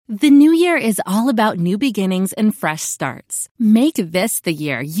The new year is all about new beginnings and fresh starts. Make this the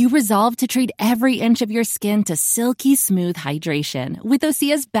year you resolve to treat every inch of your skin to silky smooth hydration with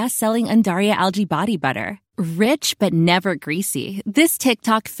Osea's best-selling Undaria Algae Body Butter. Rich but never greasy, this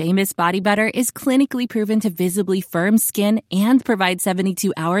TikTok famous body butter is clinically proven to visibly firm skin and provide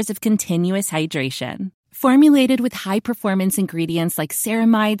 72 hours of continuous hydration. Formulated with high-performance ingredients like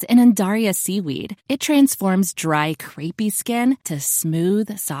ceramides and Undaria seaweed, it transforms dry, crepey skin to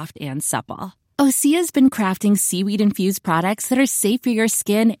smooth, soft, and supple. Osea's been crafting seaweed-infused products that are safe for your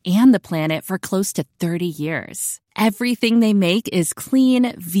skin and the planet for close to 30 years. Everything they make is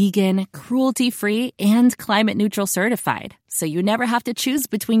clean, vegan, cruelty-free, and climate-neutral certified, so you never have to choose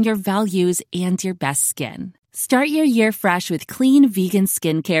between your values and your best skin. Start your year fresh with clean vegan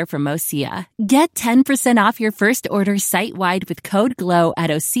skincare from Osea. Get 10% off your first order site-wide with code GLOW at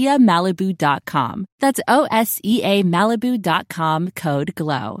OseaMalibu.com. That's OSEA Malibu.com, code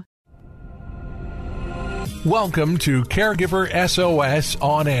GLOW. Welcome to Caregiver SOS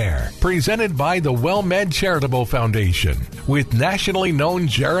On Air, presented by the WellMed Charitable Foundation, with nationally known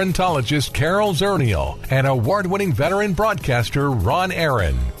gerontologist Carol Zernial and award-winning veteran broadcaster Ron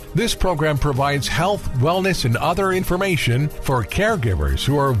Aaron. This program provides health, wellness, and other information for caregivers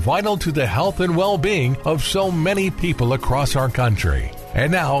who are vital to the health and well-being of so many people across our country.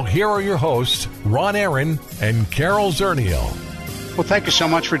 And now, here are your hosts, Ron Aaron and Carol Zernial. Well, thank you so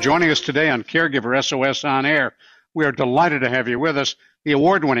much for joining us today on Caregiver SOS On Air. We are delighted to have you with us. The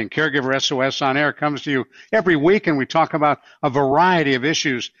award-winning Caregiver SOS On Air comes to you every week, and we talk about a variety of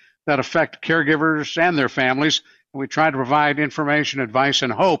issues that affect caregivers and their families. We try to provide information, advice,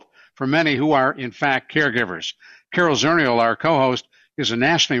 and hope for many who are, in fact, caregivers. Carol Zernial, our co-host, is a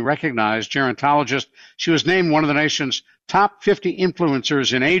nationally recognized gerontologist. She was named one of the nation's top 50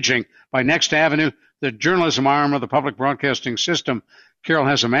 influencers in aging by Next Avenue, the journalism arm of the public broadcasting system. Carol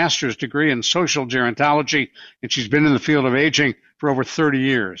has a master's degree in social gerontology, and she's been in the field of aging for over 30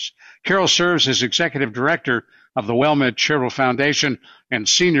 years. Carol serves as executive director of the WellMed Charitable Foundation and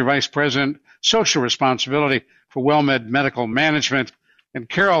senior vice president, social responsibility for WellMed Medical Management. And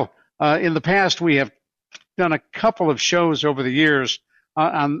Carol, in the past, we have done a couple of shows over the years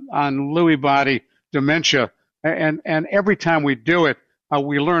on Lewy body dementia, and every time we do it,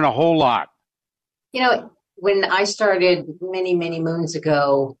 we learn a whole lot. You know, when I started many, many moons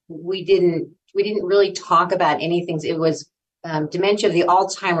ago, we didn't really talk about anything. It was dementia of the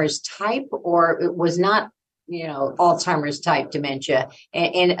Alzheimer's type, or it was not, Alzheimer's type dementia.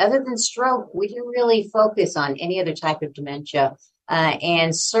 And other than stroke, we didn't really focus on any other type of dementia.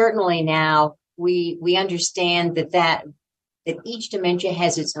 And certainly now we understand that each dementia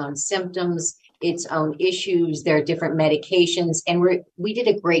has its own symptoms, its own issues. There are different medications, and we did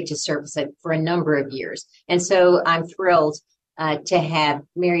a great disservice for a number of years. And so I'm thrilled to have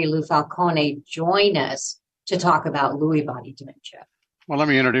Mary Lou Falcone join us to talk about Lewy body dementia. Well, let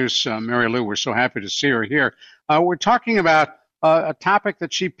me introduce Mary Lou. We're so happy to see her here. We're talking about a topic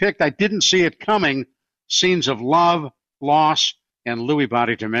that she picked. I didn't see it coming: scenes of love, loss, and Lewy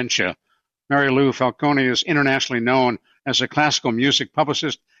body dementia. Mary Lou Falcone is internationally known as a classical music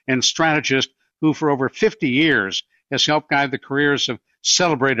publicist and strategist who for over 50 years has helped guide the careers of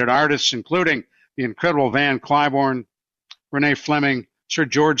celebrated artists, including the incredible Van Cliburn, Renee Fleming, Sir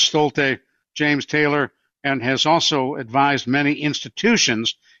George Stolte, James Taylor, and has also advised many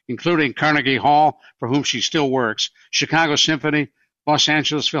institutions, including Carnegie Hall, for whom she still works, Chicago Symphony, Los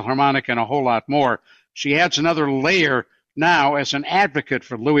Angeles Philharmonic, and a whole lot more. She adds another layer now as an advocate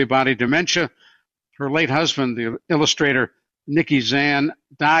for Lewy body dementia. Her late husband, the illustrator Nicky Zan,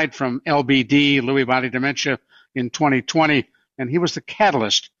 died from LBD, Lewy body dementia, in 2020, and he was the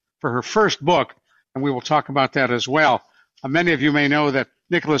catalyst for her first book, and we will talk about that as well. Many of you may know that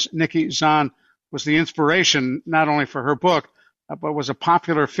Nicky Zan was the inspiration not only for her book, but was a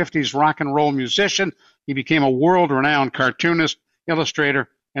popular 50s rock and roll musician. He became a world-renowned cartoonist, illustrator,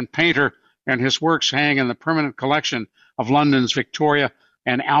 and painter, and his works hang in the permanent collection of London's Victoria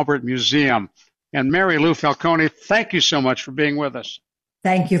and Albert Museum. And Mary Lou Falcone, thank you so much for being with us.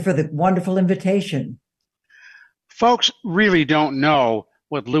 Thank you for the wonderful invitation. Folks really don't know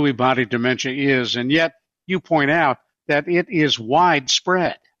what Lewy body dementia is, and yet you point out that it is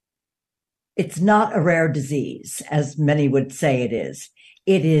widespread. It's not a rare disease, as many would say it is.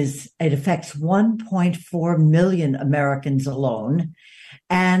 It affects 1.4 million Americans alone,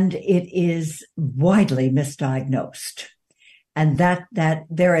 and it is widely misdiagnosed. And that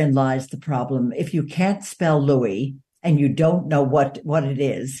therein lies the problem. If you can't spell Lewy, and you don't know what it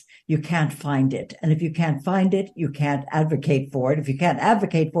is, you can't find it. And if you can't find it, you can't advocate for it. If you can't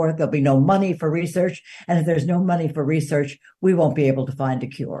advocate for it, there'll be no money for research. And if there's no money for research, we won't be able to find a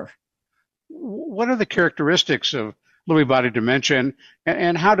cure. What are the characteristics of Lewy body dementia,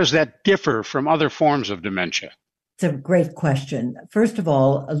 and how does that differ from other forms of dementia? It's a great question. First of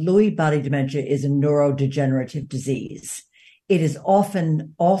all, Lewy body dementia is a neurodegenerative disease. It is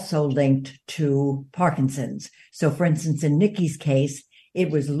often also linked to Parkinson's. So, for instance, in Nikki's case,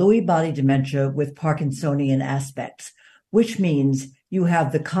 it was Lewy body dementia with Parkinsonian aspects, which means you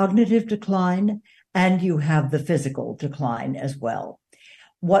have the cognitive decline and you have the physical decline as well.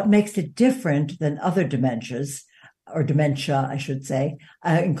 What makes it different than other dementias, or dementia, I should say,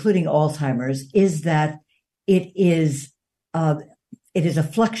 including Alzheimer's, is that it is a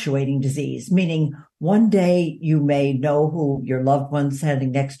fluctuating disease, meaning one day you may know who your loved one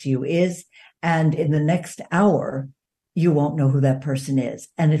standing next to you is, and in the next hour, you won't know who that person is.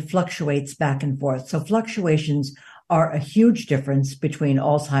 And it fluctuates back and forth. So fluctuations are a huge difference between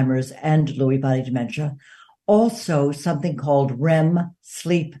Alzheimer's and Lewy body dementia. Also, something called REM,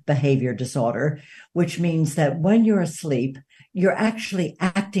 sleep behavior disorder, which means that when you're asleep, you're actually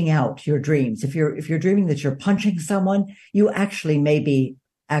acting out your dreams. If you're dreaming that you're punching someone, you actually may be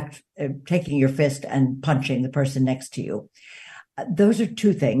taking your fist and punching the person next to you. Those are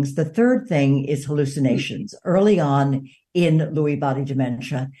two things. The third thing is hallucinations. Early on in Lewy body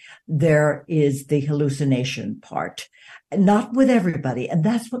dementia, there is the hallucination part. Not with everybody. And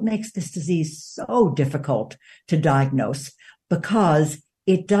that's what makes this disease so difficult to diagnose, because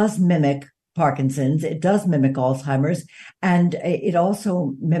it does mimic Parkinson's, it does mimic Alzheimer's, and it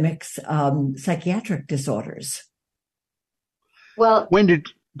also mimics psychiatric disorders. Well,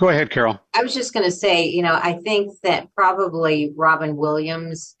 Go ahead, Carol. I was just going to say, I think that probably Robin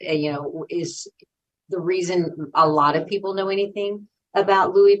Williams, is the reason a lot of people know anything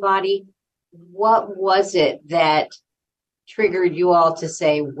about Lewy body. What was it that triggered you all to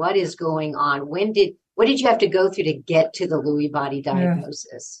say, what is going on? What did you have to go through to get to the Lewy body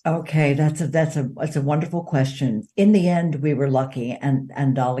diagnosis? Okay, that's a wonderful question. In the end, we were lucky,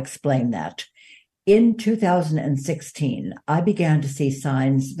 and I'll explain that. In 2016, I began to see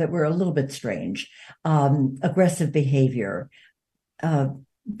signs that were a little bit strange. Aggressive behavior,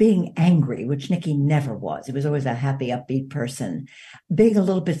 being angry, which Nikki never was. He was always a happy, upbeat person. Being a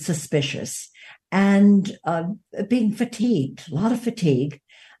little bit suspicious, and being fatigued, a lot of fatigue.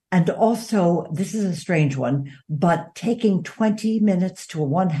 And also, this is a strange one, but taking 20 minutes to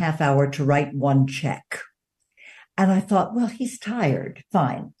 1/2 hour to write one check. And I thought, well, he's tired.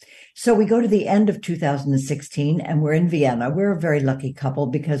 Fine. So we go to the end of 2016 and we're in Vienna. We're a very lucky couple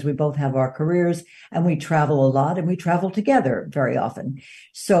because we both have our careers and we travel a lot and we travel together very often.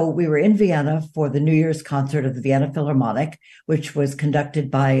 So we were in Vienna for the New Year's concert of the Vienna Philharmonic, which was conducted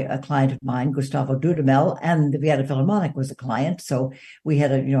by a client of mine, Gustavo Dudamel, and the Vienna Philharmonic was a client. So we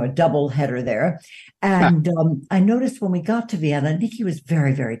had a double header there. And I noticed when we got to Vienna, Nikki was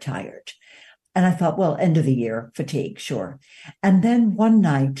very, very tired. And I thought, well, end of the year, fatigue, sure. And then one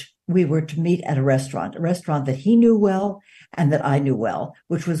night we were to meet at a restaurant that he knew well and that I knew well,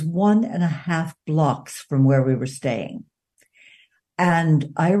 which was 1.5 blocks from where we were staying.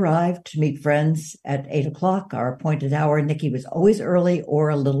 And I arrived to meet friends at 8:00, our appointed hour. Nikki was always early or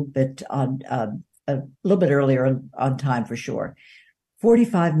a little bit earlier on time for sure.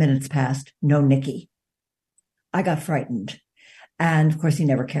 45 minutes passed, no Nikki. I got frightened. And of course, he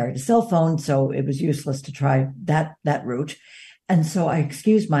never carried a cell phone, so it was useless to try that route. And so I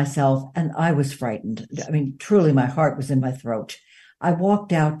excused myself, and I was frightened. I mean, truly, my heart was in my throat. I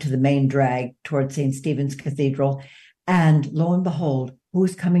walked out to the main drag toward St. Stephen's Cathedral, and lo and behold, who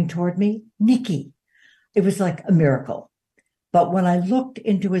was coming toward me? Nikki. It was like a miracle. But when I looked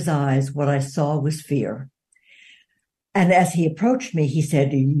into his eyes, what I saw was fear. And as he approached me, he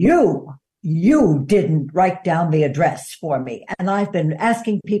said, You didn't write down the address for me. And I've been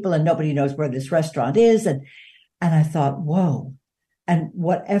asking people and nobody knows where this restaurant is. And I thought, whoa. And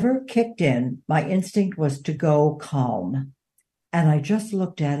whatever kicked in, my instinct was to go calm. And I just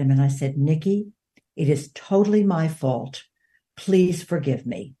looked at him and I said, Nikki, it is totally my fault. Please forgive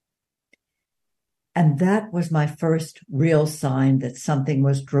me. And that was my first real sign that something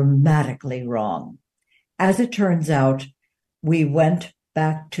was dramatically wrong. As it turns out, we went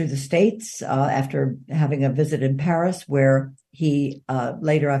back to the States after having a visit in Paris, where he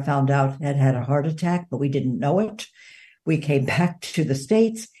later I found out had a heart attack, but we didn't know it. We came back to the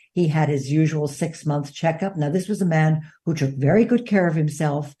States. He had his usual 6-month checkup. Now, this was a man who took very good care of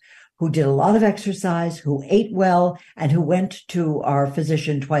himself, who did a lot of exercise, who ate well, and who went to our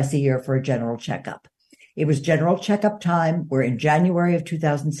physician twice a year for a general checkup. It was general checkup time. We're in January of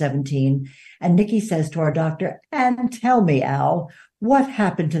 2017. And Nikki says to our doctor, and tell me, Al, what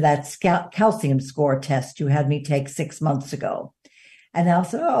happened to that calcium score test you had me take 6 months ago? And Al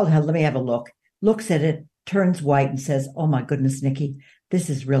said, oh, let me have a look. Looks at it, turns white and says, oh my goodness, Nikki, this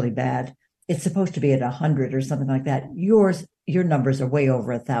is really bad. It's supposed to be at 100 or something like that. Your numbers are way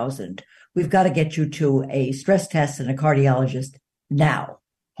over 1,000. We've got to get you to a stress test and a cardiologist now.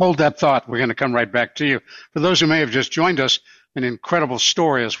 Hold that thought. We're going to come right back to you. For those who may have just joined us, an incredible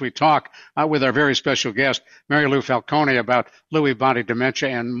story as we talk with our very special guest, Mary Lou Falcone, about Lewy body dementia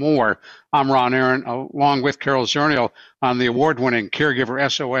and more. I'm Ron Aaron, along with Carol Zernial on the award-winning Caregiver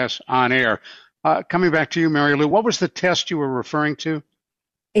SOS on air. Coming back to you, Mary Lou, what was the test you were referring to?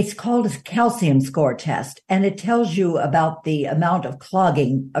 It's called a calcium score test, and it tells you about the amount of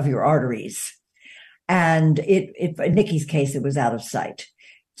clogging of your arteries. And in Nikki's case, it was out of sight.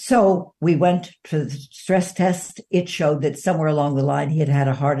 So we went to the stress test. It showed that somewhere along the line, he had had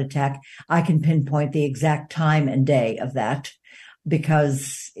a heart attack. I can pinpoint the exact time and day of that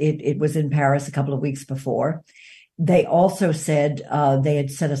because it was in Paris a couple of weeks before. They also said they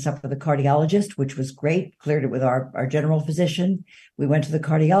had set us up with a cardiologist, which was great, cleared it with our general physician. We went to the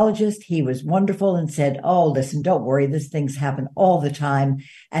cardiologist. He was wonderful and said, oh, listen, don't worry. These things happen all the time.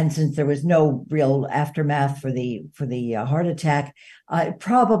 And since there was no real aftermath for the heart attack,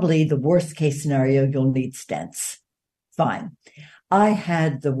 probably the worst case scenario, you'll need stents. Fine. I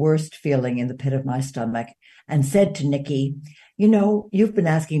had the worst feeling in the pit of my stomach and said to Nikki, you know, you've been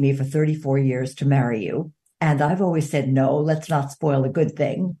asking me for 34 years to marry you. And I've always said, no, let's not spoil a good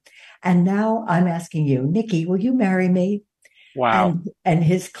thing. And now I'm asking you, Nikki, will you marry me? Wow. And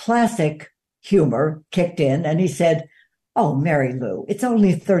his classic humor kicked in and he said, oh, Mary Lou, it's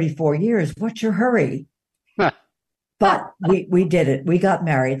only 34 years. What's your hurry? But we did it. We got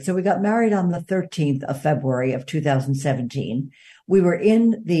married. So we got married on the 13th of February of 2017. We were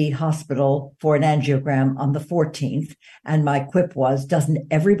in the hospital for an angiogram on the 14th. And my quip was, doesn't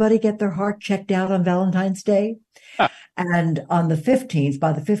everybody get their heart checked out on Valentine's Day? And on the 15th,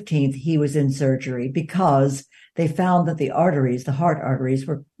 by the 15th, he was in surgery because they found that the arteries, the heart arteries,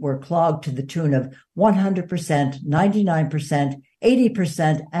 were clogged to the tune of 100%, 99%,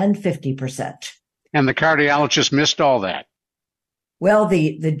 80%, and 50%. And the cardiologist missed all that. Well,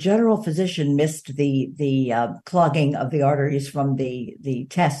 the general physician missed the clogging of the arteries from the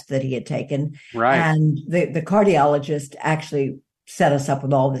test that he had taken. Right. And the cardiologist actually set us up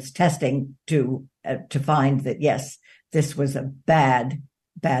with all this testing to find that, yes, this was a bad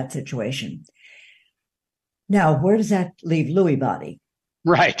situation. Now, where does that leave Lewy body?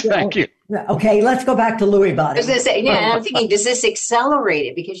 Right. Thank you. Okay, let's go back to Lewy body. I was going to say, yeah, I'm thinking, does this accelerate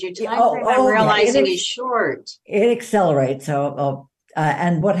it? Because your time frame, I'm realizing, is short. It accelerates.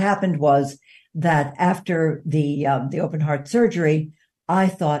 And what happened was that after the open heart surgery, I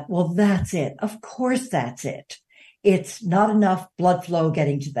thought, well, that's it. Of course, that's it. It's not enough blood flow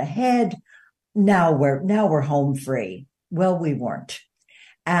getting to the head. Now we're home free. Well, we weren't.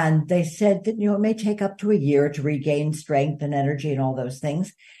 And they said that, it may take up to a year to regain strength and energy and all those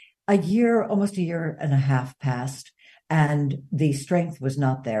things. Almost a year and a half passed, and the strength was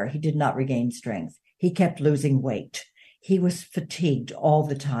not there. He did not regain strength. He kept losing weight. He was fatigued all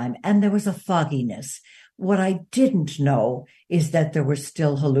the time, and there was a fogginess. What I didn't know is that there were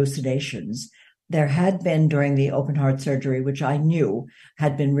still hallucinations. There had been during the open heart surgery, which I knew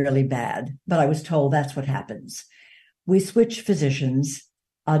had been really bad, but I was told that's what happens. We switched physicians.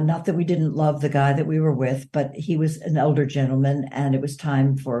 Not that we didn't love the guy that we were with, but he was an elder gentleman, and it was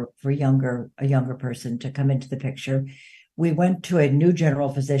time for a younger person to come into the picture. We went to a new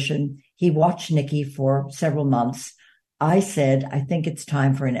general physician. He watched Nikki for several months. I said, I think it's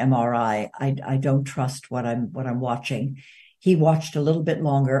time for an MRI. I don't trust what I'm watching. He watched a little bit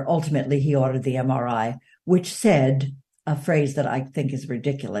longer. Ultimately, he ordered the MRI, which said a phrase that I think is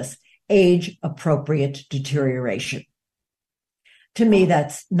ridiculous: age-appropriate deterioration. To me,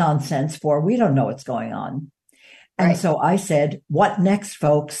 that's nonsense, for we don't know what's going on. And so I said, what next,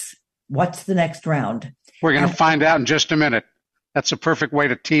 folks? What's the next round? We're going to find out in just a minute. That's a perfect way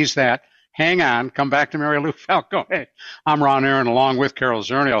to tease that. Hang on. Come back to Mary Lou Falcone. I'm Ron Aaron, along with Carol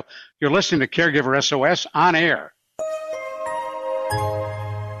Zernial. You're listening to Caregiver SOS on air.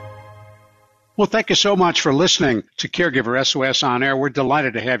 Well, thank you so much for listening to Caregiver SOS on air. We're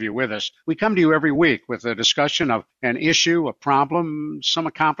delighted to have you with us. We come to you every week with a discussion of an issue, a problem, some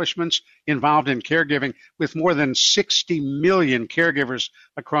accomplishments involved in caregiving with more than 60 million caregivers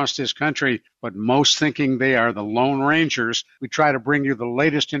across this country, but most thinking they are the Lone Rangers. We try to bring you the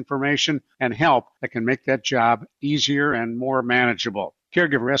latest information and help that can make that job easier and more manageable.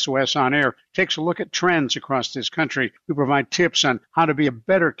 Caregiver SOS On Air takes a look at trends across this country. We provide tips on how to be a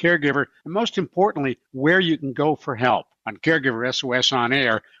better caregiver, and most importantly, where you can go for help. On Caregiver SOS On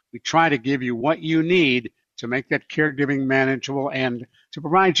Air, we try to give you what you need to make that caregiving manageable and to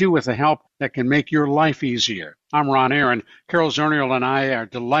provide you with the help that can make your life easier. I'm Ron Aaron. Carol Zernial and I are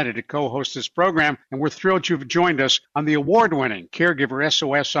delighted to co-host this program, and we're thrilled you've joined us on the award-winning Caregiver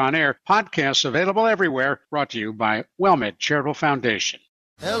SOS On Air podcast, available everywhere, brought to you by WellMed Charitable Foundation.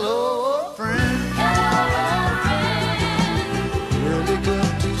 Hello, friend. Hello, friend. Really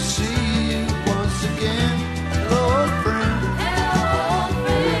good to see you once again. Hello, friend. Hello,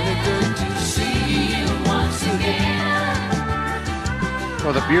 friend. Really good to see you once again.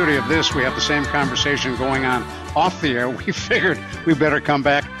 Well, the beauty of this, we have the same conversation going on off the air. We figured we better come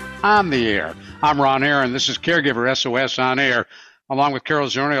back on the air. I'm Ron Aaron. This is Caregiver SOS On Air. Along with Carol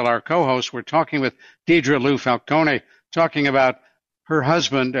Zernial, our co-host, we're talking with Lou Falcone, talking about her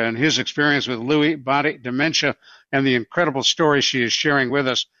husband and his experience with Lewy body dementia and the incredible story she is sharing with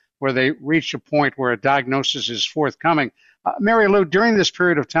us, where they reached a point where a diagnosis is forthcoming. Mary Lou, during this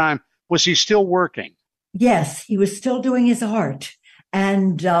period of time, was he still working? Yes, he was still doing his art.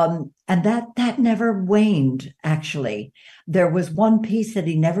 And that never waned, actually. There was one piece that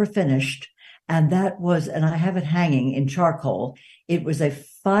he never finished, and that was, and I have it hanging in charcoal. It was a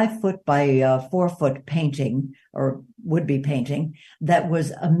 5-foot by 4-foot painting, or would-be painting, that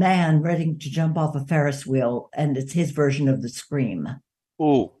was a man ready to jump off a Ferris wheel, and it's his version of the Scream.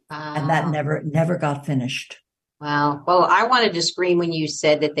 Ooh. And that never got finished. Wow. Well, I wanted to scream when you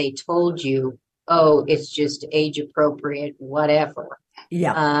said that they told you, oh, it's just age appropriate, whatever.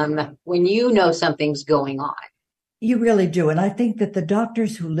 Yeah. When you know something's going on. You really do. And I think that the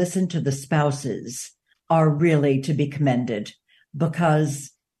doctors who listen to the spouses are really to be commended,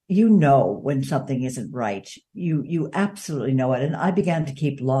 because you know when something isn't right. You absolutely know it. And I began to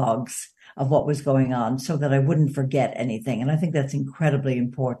keep logs of what was going on so that I wouldn't forget anything. And I think that's incredibly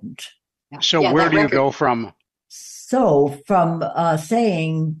important. So where do you go from? So from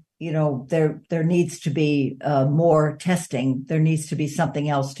saying, you know, there needs to be more testing, there needs to be something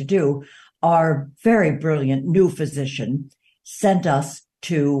else to do, our very brilliant new physician sent us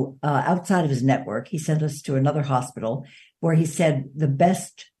to outside of his network. He sent us to another hospital where he said the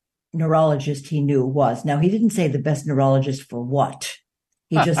best neurologist he knew was. Now, he didn't say the best neurologist for what.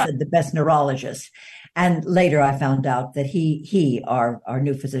 He just said the best neurologist. And later I found out that he, our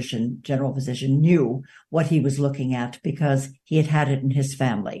new physician, general physician, knew what he was looking at because he had had it in his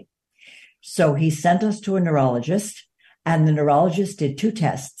family. So he sent us to a neurologist, and the neurologist did 2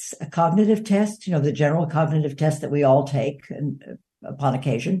 tests, a cognitive test, you know, the general cognitive test that we all take upon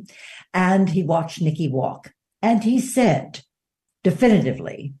occasion. And he watched Nikki walk. And he said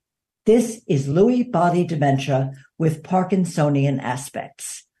definitively, this is Lewy body dementia with Parkinsonian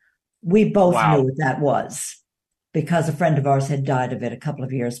aspects. We both knew what that was because a friend of ours had died of it a couple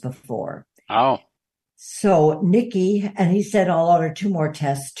of years before. Oh. So Nikki, and he said, I'll order 2 more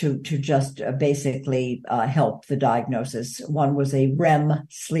tests to just basically help the diagnosis. One was a REM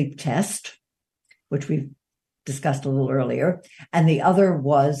sleep test, which we've discussed a little earlier. And the other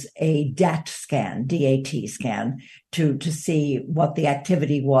was a DAT scan, DAT scan, to see what the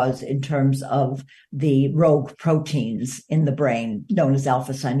activity was in terms of the rogue proteins in the brain, known as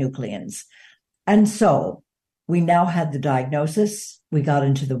alpha-synucleins. And so we now had the diagnosis. We got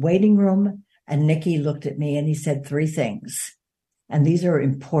into the waiting room, and Nikki looked at me and he said 3 things. And these are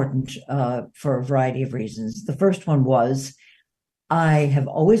important for a variety of reasons. The first one was, I have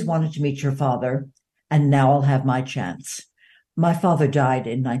always wanted to meet your father, and now I'll have my chance. My father died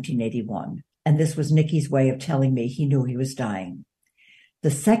in 1981, and this was Nikki's way of telling me he knew he was dying.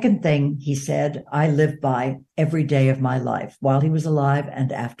 The second thing he said, I live by every day of my life, while he was alive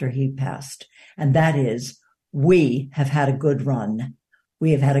and after he passed. And that is, we have had a good run.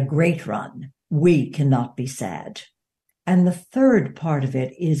 We have had a great run. We cannot be sad. And the third part of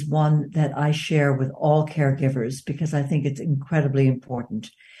it is one that I share with all caregivers because I think it's incredibly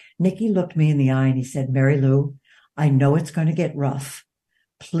important. Nikki looked me in the eye and he said, Mary Lou, I know it's going to get rough.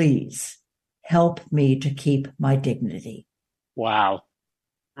 Please help me to keep my dignity. Wow.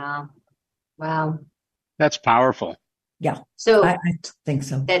 Wow. That's powerful. Yeah. So I think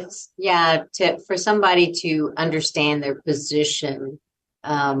so. That's, for somebody to understand their position,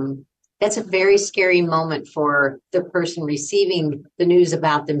 that's a very scary moment for the person receiving the news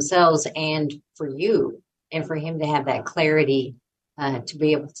about themselves and for you, and for him to have that clarity to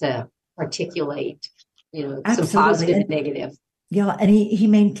be able to articulate, some positive and negative. Yeah, and he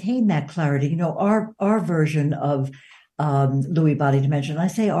maintained that clarity. Our version of Lewy body dementia. And I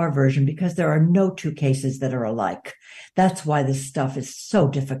say our version because there are no two cases that are alike. That's why this stuff is so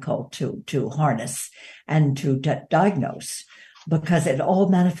difficult to harness and to diagnose, because it all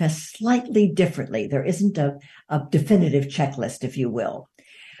manifests slightly differently. There isn't a definitive checklist, if you will.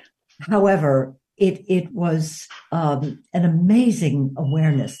 However, it was an amazing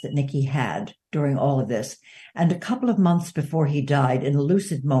awareness that Nikki had during all of this. And a couple of months before he died, in a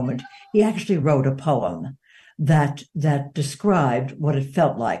lucid moment, he actually wrote a poem that described what it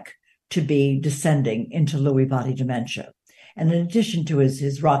felt like to be descending into Lewy body dementia. And in addition to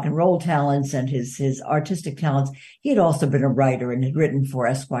his rock and roll talents and his artistic talents, he had also been a writer and had written for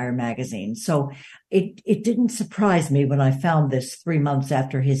Esquire magazine. So it didn't surprise me when I found this 3 months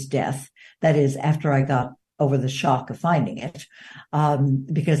after his death. That is, after I got over the shock of finding it,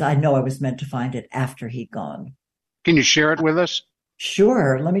 because I know I was meant to find it after he'd gone. Can you share it with us?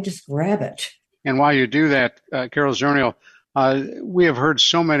 Sure. Let me just grab it. And while you do that, Carol Zernial, we have heard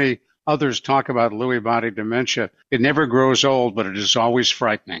so many others talk about Lewy body dementia. It never grows old, but it is always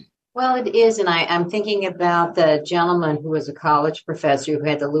frightening. Well, it is, and I'm thinking about the gentleman who was a college professor who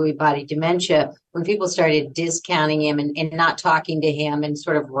had the Lewy body dementia. When people started discounting him and not talking to him and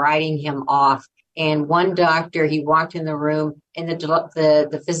sort of writing him off. And one doctor, he walked in the room, and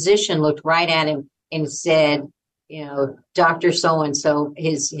the physician looked right at him and said, you know, Dr. So-and-so,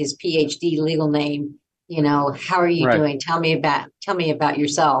 his PhD legal name, you know, how are you doing? Tell me about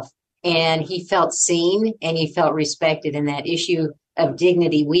yourself. And he felt seen and he felt respected. And that issue of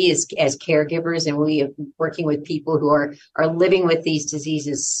dignity, we as caregivers and we working with people who are living with these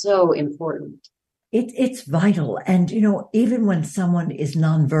diseases, so important. It's vital. And, you know, even when someone is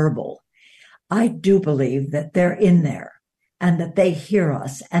nonverbal, I do believe that they're in there and that they hear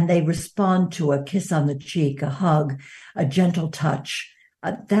us and they respond to a kiss on the cheek, a hug, a gentle touch.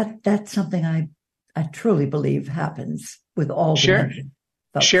 That's something I truly believe happens with all dementia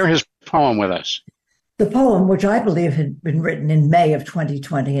folks. Share his poem with us. The poem, which I believe had been written in May of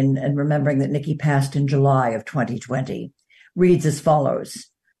 2020, and remembering that Nikki passed in July of 2020, reads as follows.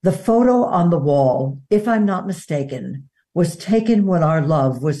 The photo on the wall, if I'm not mistaken, was taken when our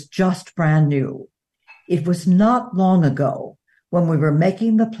love was just brand new. It was not long ago when we were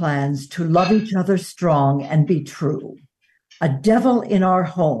making the plans to love each other strong and be true. A devil in our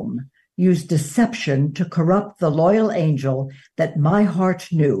home used deception to corrupt the loyal angel that my heart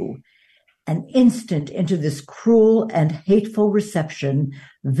knew. An instant into this cruel and hateful reception,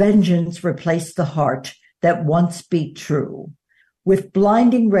 vengeance replaced the heart that once beat true. With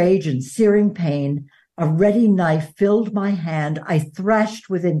blinding rage and searing pain, a ready knife filled my hand. I thrashed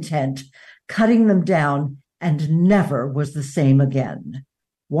with intent, cutting them down, and never was the same again.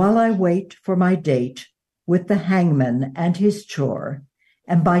 While I wait for my date with the hangman and his chore,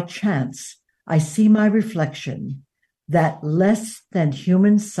 and by chance I see my reflection, that less than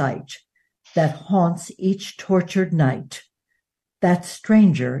human sight that haunts each tortured night. That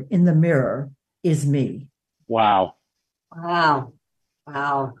stranger in the mirror is me. Wow. Wow.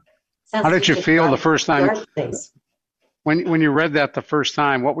 Wow. How did you feel the first time? When you read that the first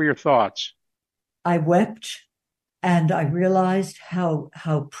time, what were your thoughts? I wept, and I realized how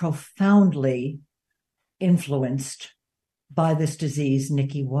profoundly influenced by this disease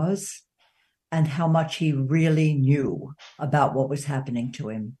Nikki was, and how much he really knew about what was happening to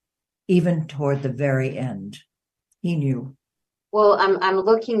him, even toward the very end. He knew. Well, I'm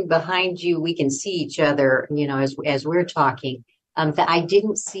looking behind you. We can see each other, you know, as we're talking. That I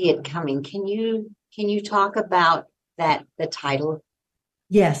didn't see it coming. Can you talk about that? The title?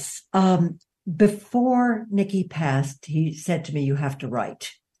 Yes. Before Nikki passed, he said to me, "You have to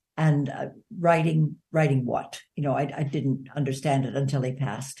write." And writing what? You know, I didn't understand it until he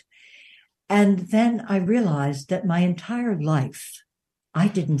passed. And then I realized that my entire life, I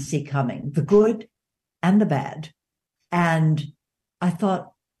didn't see coming, the good and the bad. And I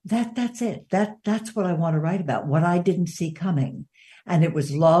thought, that's it. That's what I want to write about, what I didn't see coming. And it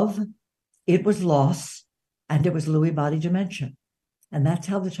was love, it was loss, and it was Lewy body dementia. And that's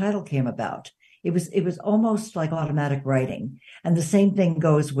how the title came about. It was almost like automatic writing. And the same thing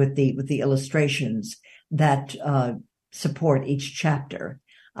goes with the illustrations that support each chapter.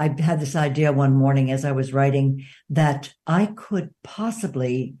 I had this idea one morning as I was writing that I could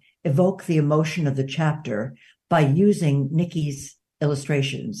possibly evoke the emotion of the chapter by using Nikki's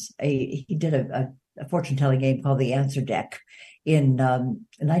illustrations. He did a fortune-telling game called The Answer Deck in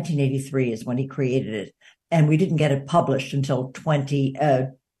 1983 is when he created it. And we didn't get it published until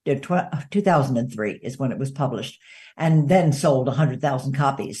 2003 is when it was published, and then sold 100,000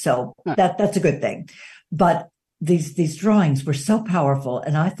 copies. So that's a good thing. But these drawings were so powerful,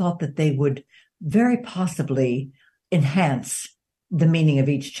 and I thought that they would very possibly enhance the meaning of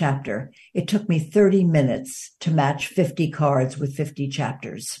each chapter. It took me 30 minutes to match 50 cards with 50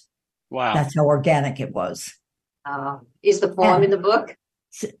 chapters. Wow. That's how organic it was. Is the poem in the book?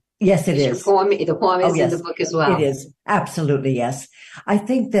 Yes, it is. The poem is in the book as well. It is. Absolutely, yes. I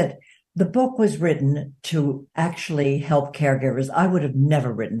think that the book was written to actually help caregivers. I would have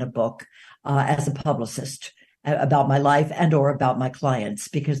never written a book as a publicist about my life and or about my clients,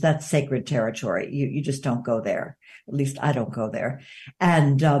 because that's sacred territory. You just don't go there. At least I don't go there.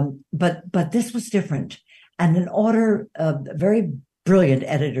 And but this was different. And a very brilliant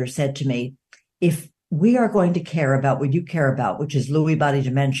editor said to me, if we are going to care about what you care about, which is Lewy body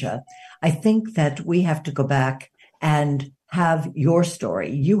dementia, I think that we have to go back and have your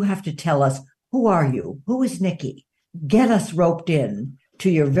story. You have to tell us, who are you? Who is Nikki? Get us roped in to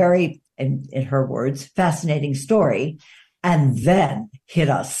your very, in her words, fascinating story, and then hit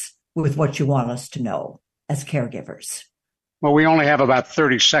us with what you want us to know as caregivers. Well, we only have about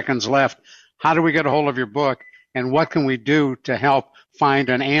 30 seconds left. How do we get a hold of your book, and what can we do to help find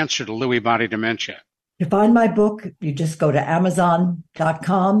an answer to Lewy body dementia? To find my book, you just go to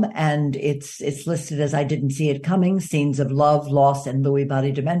Amazon.com, and it's listed as I Didn't See It Coming, Scenes of Love, Loss, and Lewy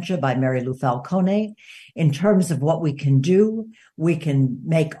Body Dementia by Lou Falcone. In terms of what we can do, we can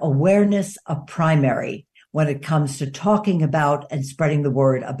make awareness a primary when it comes to talking about and spreading the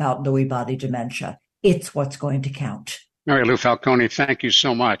word about Lewy body dementia. It's what's going to count. Lou Falcone, thank you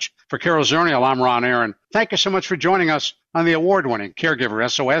so much. For Carol Zernial, I'm Ron Aaron. Thank you so much for joining us on the award-winning Caregiver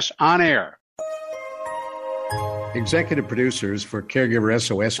SOS On Air. Executive producers for Caregiver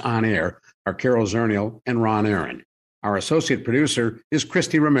SOS On Air are Carol Zernial and Ron Aaron. Our associate producer is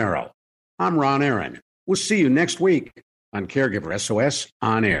Christy Romero. I'm Ron Aaron. We'll see you next week on Caregiver SOS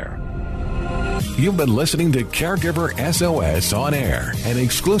On Air. You've been listening to Caregiver SOS On Air, an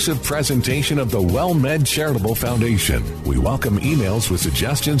exclusive presentation of the WellMed Charitable Foundation. We welcome emails with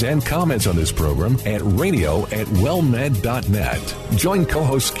suggestions and comments on this program at radio@wellmed.net. Join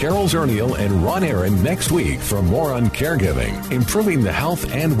co-hosts Carol Zernial and Ron Aaron next week for more on caregiving, improving the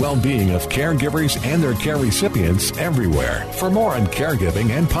health and well-being of caregivers and their care recipients everywhere. For more on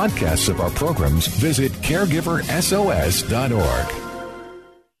caregiving and podcasts of our programs, visit caregiversos.org.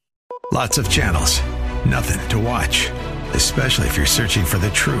 Lots of channels, nothing to watch, especially if you're searching for the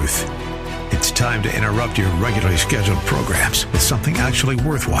truth. It's time to interrupt your regularly scheduled programs with something actually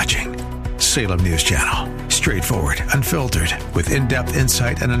worth watching. Salem News Channel. Straightforward, unfiltered, with in-depth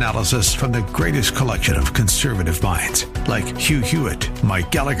insight and analysis from the greatest collection of conservative minds like Hugh Hewitt,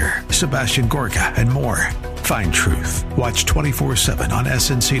 Mike Gallagher, Sebastian Gorka, and more. Find truth. Watch 24/7 on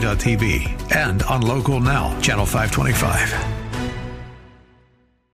SNC.TV and on Local Now, Channel 525.